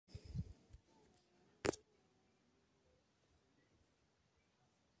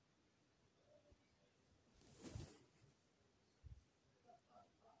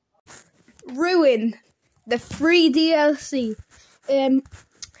Ruin, the free DLC. I'm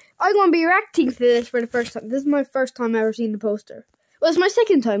going to be reacting to this for the first time. This is my first time ever seeing the poster. Well, it's my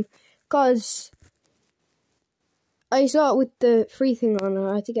second time, because I saw it with the free thing on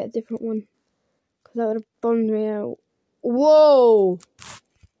it. I had to get a different one, because that would have bummed me out. Whoa!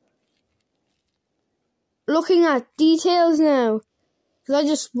 Looking at details now, because I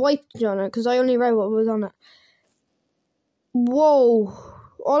just swiped on it, because I only read what was on it. Whoa!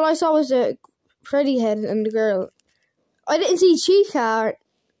 All I saw was the Freddy head and the girl. I didn't see Chica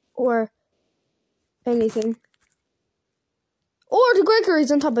or anything. Or the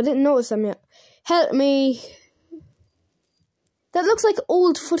Gregory's on top. I didn't notice them yet. Help me. That looks like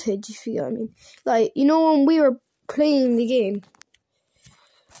old footage, if you know what I mean. Like, you know when we were playing the game.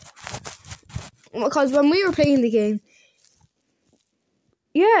 Because when we were playing the game,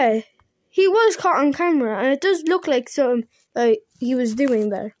 yeah, he was caught on camera. And it does look like something like he was doing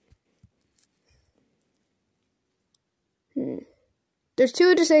there. There's two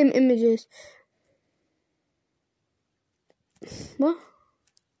of the same images. What?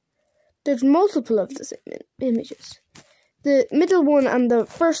 There's multiple of the same images. The middle one and the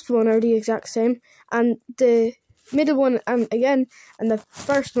first one are the exact same, and the middle one and the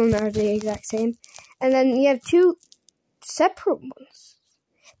first one are the exact same, and then you have two separate ones.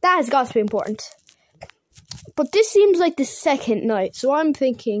 That has got to be important. But this seems like the second night, so I'm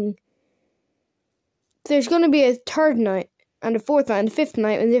thinking there's going to be a third night, and a fourth night, and a fifth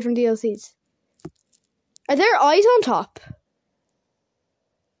night, and different DLCs. Are there eyes on top?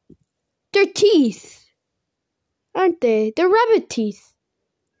 They're teeth, aren't they? They're rabbit teeth.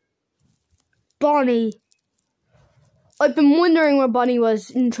 Bonnie. I've been wondering where Bonnie was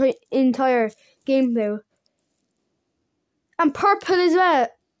in entire gameplay. And purple as well.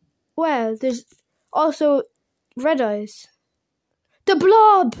 Well, there's also red eyes. The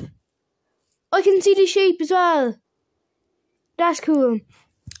blob! I can see the shape as well. That's cool.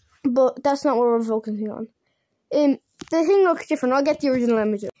 But that's not what we're focusing on. The thing looks different. I'll get the original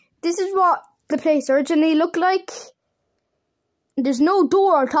images. This is what the place originally looked like. There's no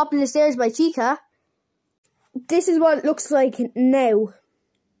door on top of the stairs by Chica. This is what it looks like now.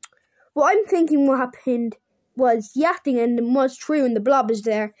 What I'm thinking what happened was the acting and was true and the blob is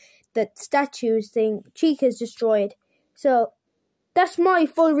there. That statues thing, Chica's destroyed. So, that's my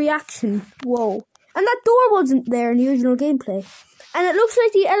full reaction. Whoa. And that door wasn't there in the original gameplay. And it looks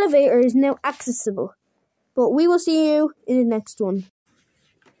like the elevator is now accessible. But we will see you in the next one.